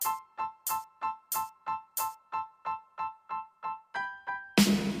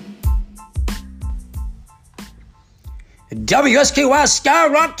WSKY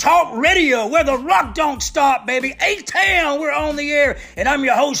Skyrock Talk Radio, where the rock don't stop, baby. A-Town, we're on the air, and I'm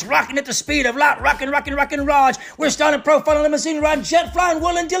your host, rocking at the speed of light, rocking Raj. We're starting profiling limousine riding, jet flying,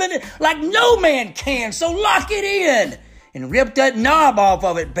 willing, dealing it like no man can. So lock it in and rip that knob off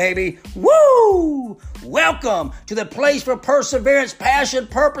of it, baby. Woo! Welcome to the place for perseverance, passion,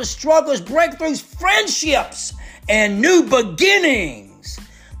 purpose, struggles, breakthroughs, friendships, and new beginnings.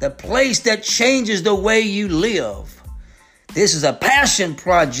 The place that changes the way you live. This is a passion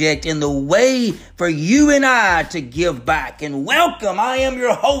project in the way for you and I to give back. And welcome, I am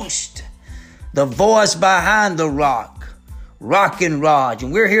your host, the voice behind the rock, Rockin' Raj.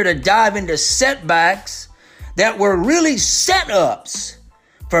 And we're here to dive into setbacks that were really setups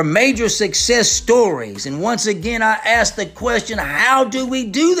for major success stories. And once again, I ask the question, how do we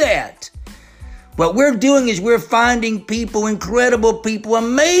do that? What we're doing is we're finding people, incredible people,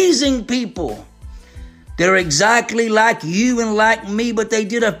 amazing people. They're exactly like you and like me, but they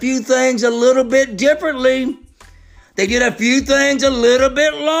did a few things a little bit differently. They did a few things a little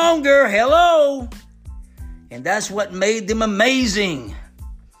bit longer. Hello. And that's what made them amazing.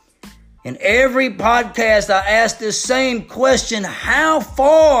 In every podcast, I ask this same question: how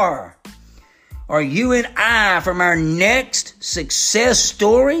far are you and I from our next success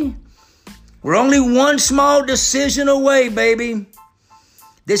story? We're only one small decision away, baby.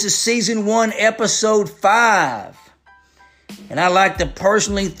 This is season 1, episode 5. And I'd like to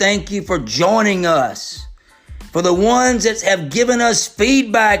personally thank you for joining us. For the ones that have given us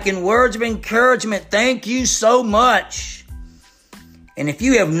feedback and words of encouragement, thank you so much. And if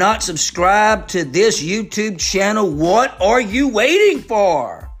you have not subscribed to this YouTube channel, what are you waiting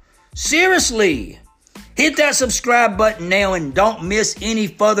for? Seriously, hit that subscribe button now and don't miss any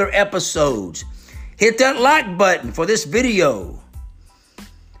further episodes. Hit that like button for this video.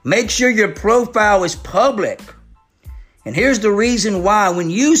 Make sure your profile is public. And here's the reason why.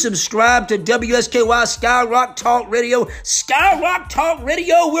 When you subscribe to WSKY Skyrock Talk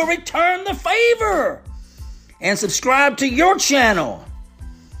Radio will return the favor and subscribe to your channel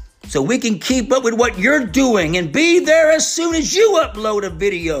so we can keep up with what you're doing and be there as soon as you upload a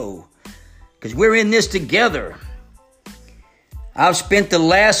video, because we're in this together. I've spent the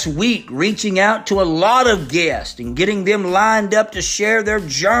last week reaching out to a lot of guests and getting them lined up to share their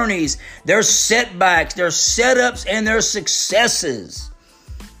journeys, their setbacks, their setups, and their successes.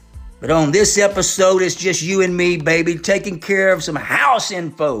 But on this episode, it's just you and me, baby, taking care of some house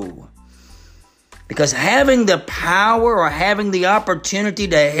info. Because having the power or having the opportunity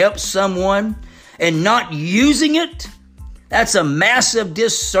to help someone and not using it, that's a massive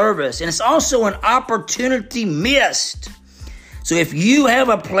disservice. And it's also an opportunity missed. So if you have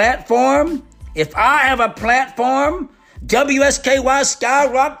a platform, if I have a platform, WSKY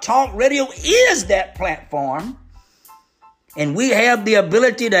Skyrock Talk Radio is that platform, and we have the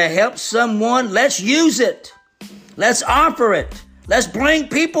ability to help someone, let's use it. Let's offer it. Let's bring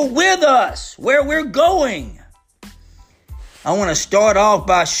people with us where we're going. I want to start off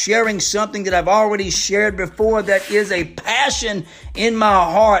by sharing something that I've already shared before that is a passion in my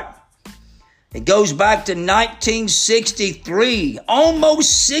heart. It goes back to 1963,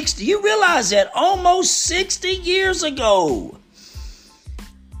 almost 60. You realize that? Almost 60 years ago.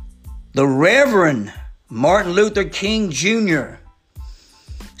 The Reverend Martin Luther King Jr.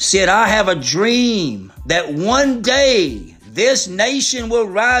 said, I have a dream that one day this nation will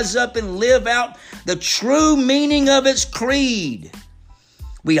rise up and live out the true meaning of its creed.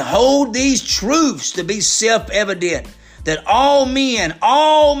 We hold these truths to be self-evident, that all men,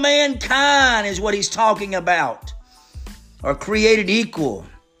 all mankind is what he's talking about, are created equal.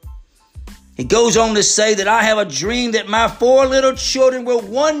 He goes on to say that I have a dream that my 4 little children will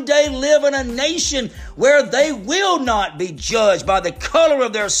one day live in a nation where they will not be judged by the color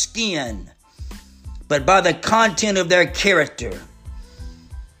of their skin, but by the content of their character.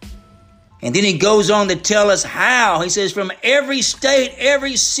 And then he goes on to tell us how. He says, from every state,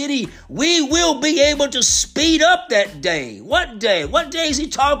 every city, we will be able to speed up that day. What day? What day is he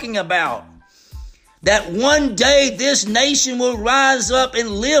talking about? That one day this nation will rise up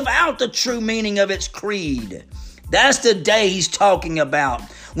and live out the true meaning of its creed. That's the day he's talking about.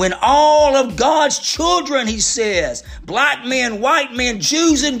 When all of God's children, he says, black men, white men,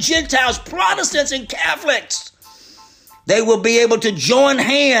 Jews and Gentiles, Protestants and Catholics, they will be able to join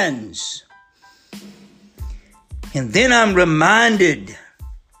hands. And then I'm reminded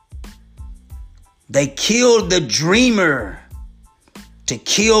they killed the dreamer to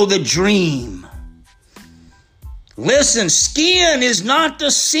kill the dream. Listen, skin is not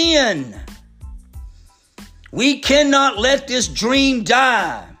the sin. We cannot let this dream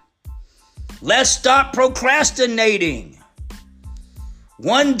die. Let's stop procrastinating.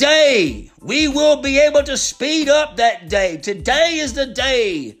 One day, we will be able to speed up that day. Today is the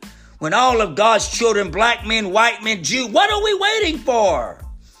day when all of God's children, black men, white men, Jew, what are we waiting for?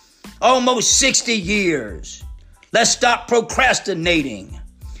 Almost 60 years. Let's stop procrastinating.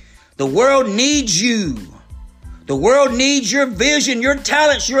 The world needs you. The world needs your vision, your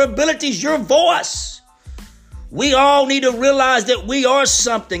talents, your abilities, your voice. We all need to realize that we are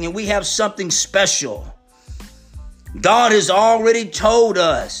something and we have something special. God has already told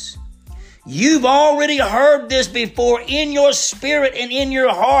us. You've already heard this before in your spirit and in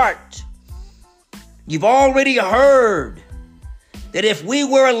your heart. You've already heard that if we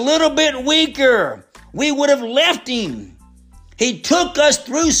were a little bit weaker, we would have left him. He took us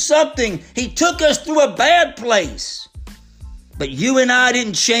through something. He took us through a bad place. But you and I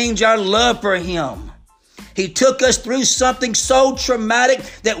didn't change our love for him. He took us through something so traumatic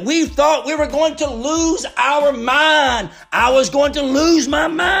that we thought we were going to lose our mind. I was going to lose my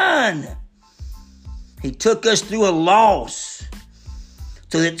mind. He took us through a loss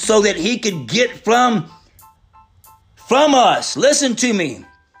so that he could get from us. Listen to me.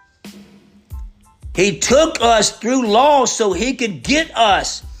 He took us through loss so he could get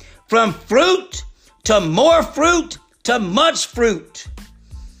us from fruit to more fruit to much fruit.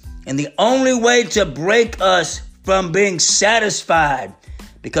 And the only way to break us from being satisfied,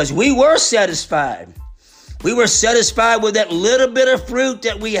 because we were satisfied. We were satisfied with that little bit of fruit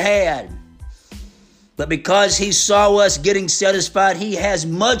that we had. But because he saw us getting satisfied, he has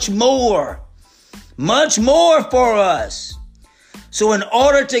much more for us. So in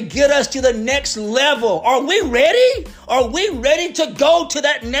order to get us to the next level, are we ready? Are we ready to go to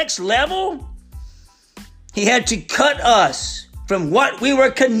that next level? He had to cut us from what we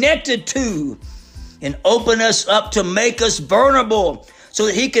were connected to and open us up to make us vulnerable so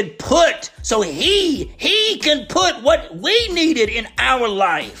that he can put what we needed in our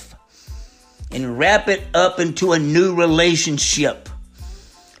life and wrap it up into a new relationship.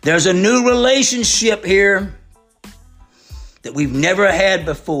 There's a new relationship here that we've never had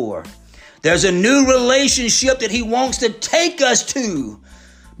before. There's a new relationship that he wants to take us to,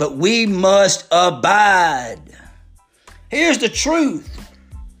 but we must abide. Here's the truth.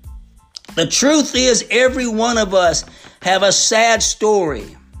 The truth is every one of us have a sad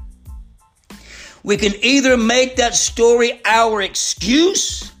story. We can either make that story our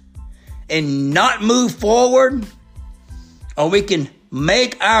excuse and not move forward, or we can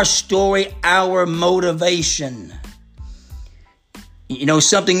make our story our motivation. You know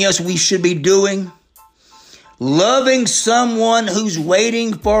something else we should be doing? Loving someone who's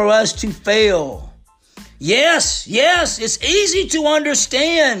waiting for us to fail. Yes, it's easy to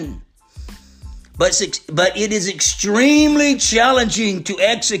understand, but it is extremely challenging to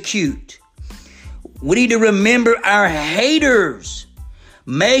execute. We need to remember our haters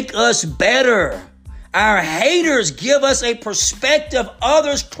make us better. Our haters give us a perspective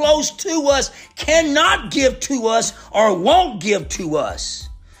others close to us cannot give to us or won't give to us.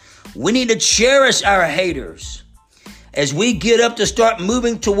 We need to cherish our haters. As we get up to start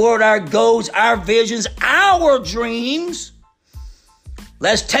moving toward our goals, our visions, our dreams,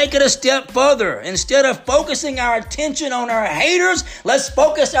 let's take it a step further. Instead of focusing our attention on our haters, let's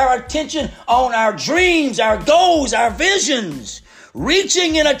focus our attention on our dreams, our goals, our visions.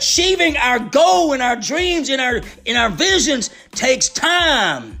 Reaching and achieving our goal and our dreams and our visions takes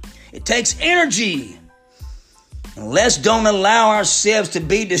time. It takes energy. And let's don't allow ourselves to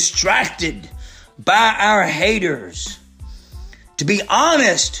be distracted by our haters. To be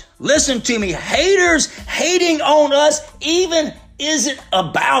honest, listen to me, haters hating on us even isn't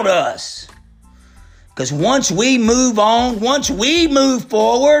about us. Because once we move on, once we move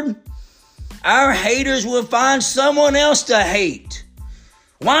forward, our haters will find someone else to hate.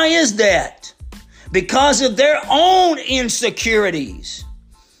 Why is that? Because of their own insecurities.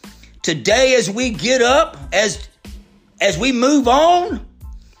 Today, as we get up, as we move on,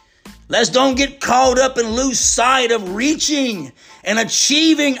 let's don't get caught up and lose sight of reaching and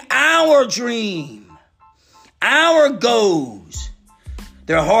achieving our dream, our goals.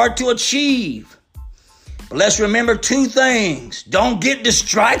 They're hard to achieve. But let's remember two things. Don't get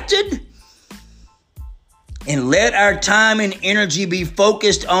distracted, and let our time and energy be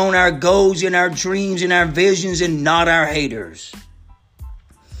focused on our goals and our dreams and our visions and not our haters.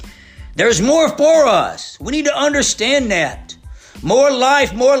 There's more for us. We need to understand that. More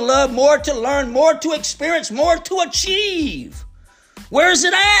life, more love, more to learn, more to experience, more to achieve. Where's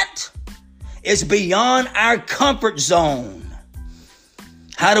it at? It's beyond our comfort zone.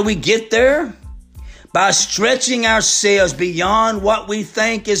 How do we get there? By stretching ourselves beyond what we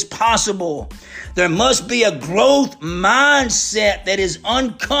think is possible. There must be a growth mindset that is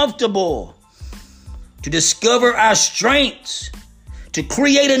uncomfortable to discover our strengths, to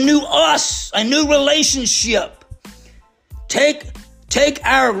create a new us, a new relationship. Take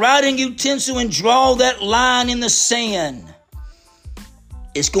our writing utensil and draw that line in the sand.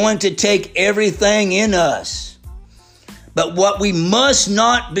 It's going to take everything in us. But what we must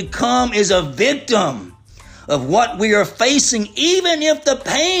not become is a victim of what we are facing, even if the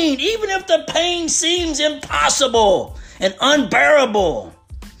pain seems impossible and unbearable.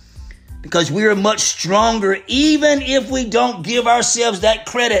 Because we are much stronger, even if we don't give ourselves that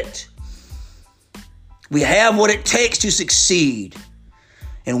credit. We have what it takes to succeed.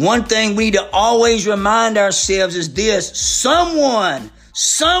 And one thing we need to always remind ourselves is this: someone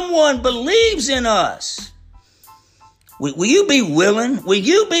believes in us. Will you be willing? Will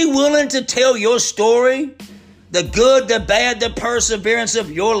you be willing to tell your story? The good, the bad, the perseverance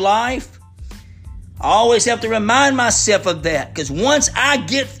of your life? I always have to remind myself of that, because once I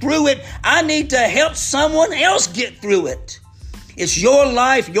get through it, I need to help someone else get through it. It's your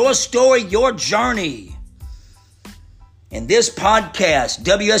life, your story, your journey. And this podcast,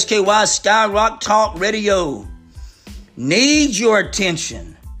 WSKY Skyrock Talk Radio, needs your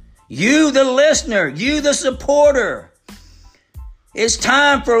attention. You, the listener, you, the supporter. It's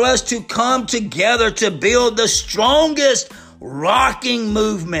time for us to come together to build the strongest rocking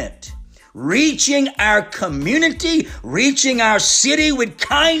movement, reaching our community, reaching our city with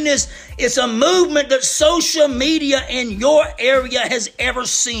kindness. It's a movement that social media in your area has ever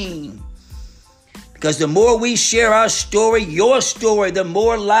seen. Because the more we share our story, your story, the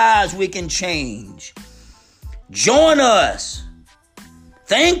more lives we can change. Join us.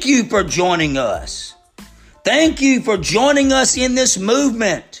 Thank you for joining us. Thank you for joining us in this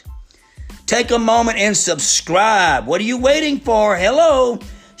movement. Take a moment and subscribe. What are you waiting for? Hello.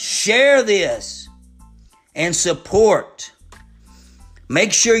 Share this and support.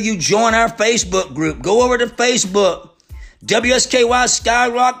 Make sure you join our Facebook group. Go over to Facebook, WSKY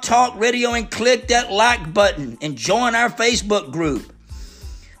Skyrock Talk Radio, and click that like button and join our Facebook group.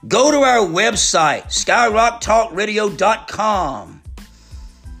 Go to our website, skyrocktalkradio.com.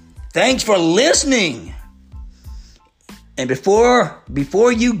 Thanks for listening. And before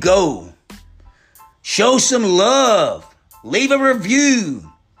you go, show some love. Leave a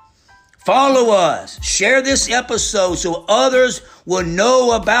review. Follow us. Share this episode so others will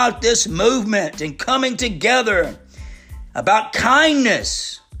know about this movement and coming together, about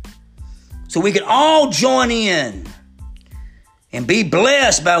kindness, so we can all join in and be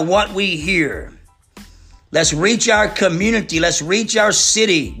blessed by what we hear. Let's reach our community. Let's reach our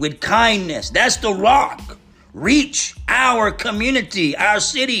city with kindness. That's the rock. Reach our community, our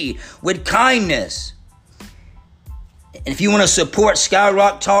city with kindness. And if you want to support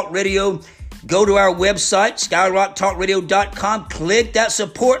Skyrock Talk Radio, go to our website, skyrocktalkradio.com. Click that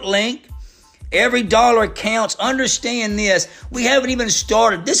support link. Every dollar counts. Understand this. We haven't even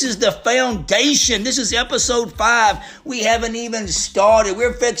started. This is the foundation. This is episode 5. We haven't even started.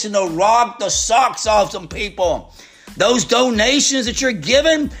 We're fixing to rock the socks off some people. Those donations that you're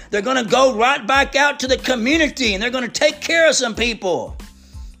giving, they're going to go right back out to the community, and they're going to take care of some people.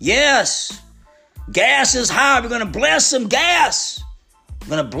 Yes. Gas is high. We're going to bless some gas.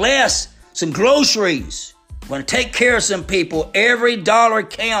 We're going to bless some groceries. We're going to take care of some people. Every dollar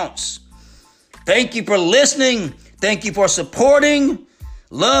counts. Thank you for listening. Thank you for supporting.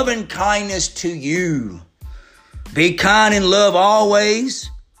 Love and kindness to you. Be kind and love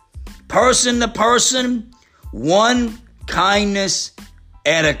always. Person to person, one kindness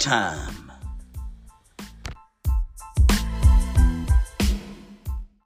at a time.